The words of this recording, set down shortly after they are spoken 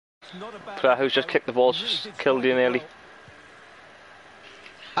Player who's just kicked the ball just killed you nearly.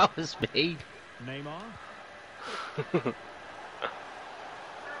 That was me. Neymar. Well,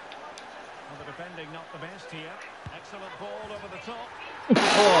 the defending not the best here. Excellent ball over the top.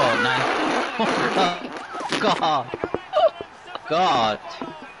 Oh, nice. God. God.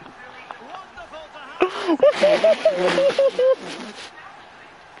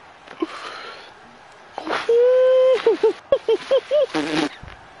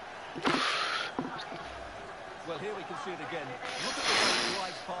 Well, here we can see it again. Look at the way he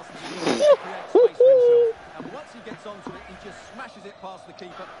drives past the defender to create space for himself. And once he gets onto it, he just smashes it past the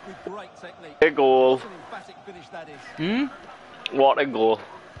keeper with great technique. A goal. What an emphatic finish that is. What a goal.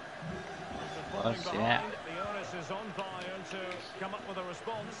 Yeah. The onus is on Bayern to come up with a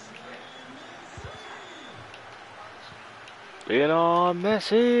response. Lionel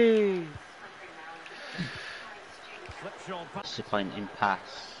Messi. Disappointing pass.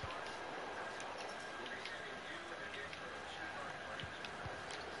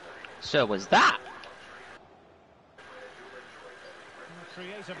 So was that?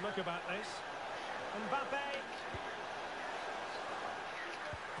 Creative look about this. Mbappe.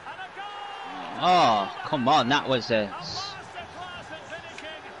 And a goal! Oh, come on, that was a... Masterclass in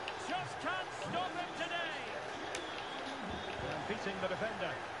finishing. Just can't stop him today. And beating the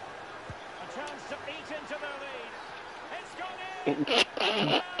defender. A chance to eat into their lead. It's gone in.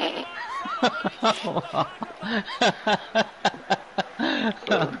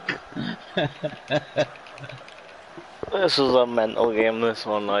 This is a mental game, this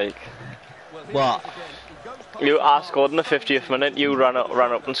one, like. What? I scored in the 50th minute, you ran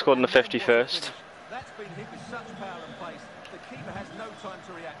up and scored in the 51st. That's been hit with such power and pace. The keeper has no time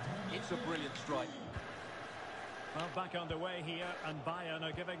to react. It's a brilliant strike. Well, back underway here, and Bayern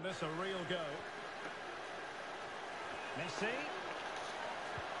are giving this a real go. Messi.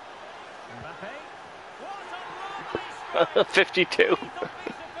 Mbappe. What a lovely 52.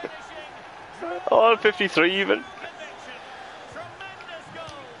 Oh, 53 even. tremendous goal.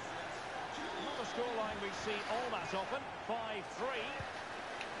 Not a scoreline we see all that often. 5-3.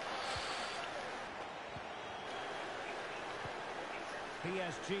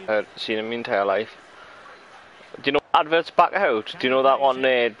 PSG. I've seen in my entire life. Do you know adverts back out? Do you know that one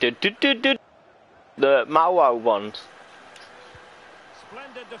there? The Mau ones.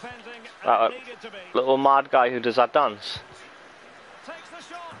 Splendid defending. That Needed to be. little mad guy who does that dance. Takes the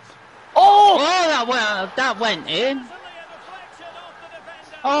shot. Oh! Oh, that went in. Suddenly a deflection off the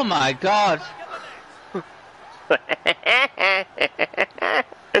defender. Oh my God.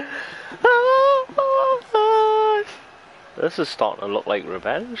 This is starting to look like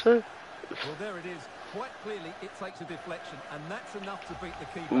revenge. Well, there it is. Quite clearly, it takes a deflection, and that's enough to beat the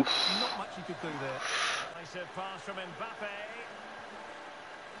keeper. Not much he could do there. Nice pass from Mbappe.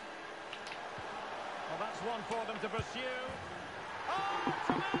 Well, that's one for them to pursue. Oh,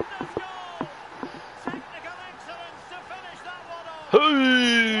 tremendous goal! Technical excellence to finish that one off.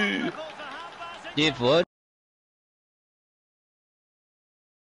 Hey! Wonderful to have that in Give wood.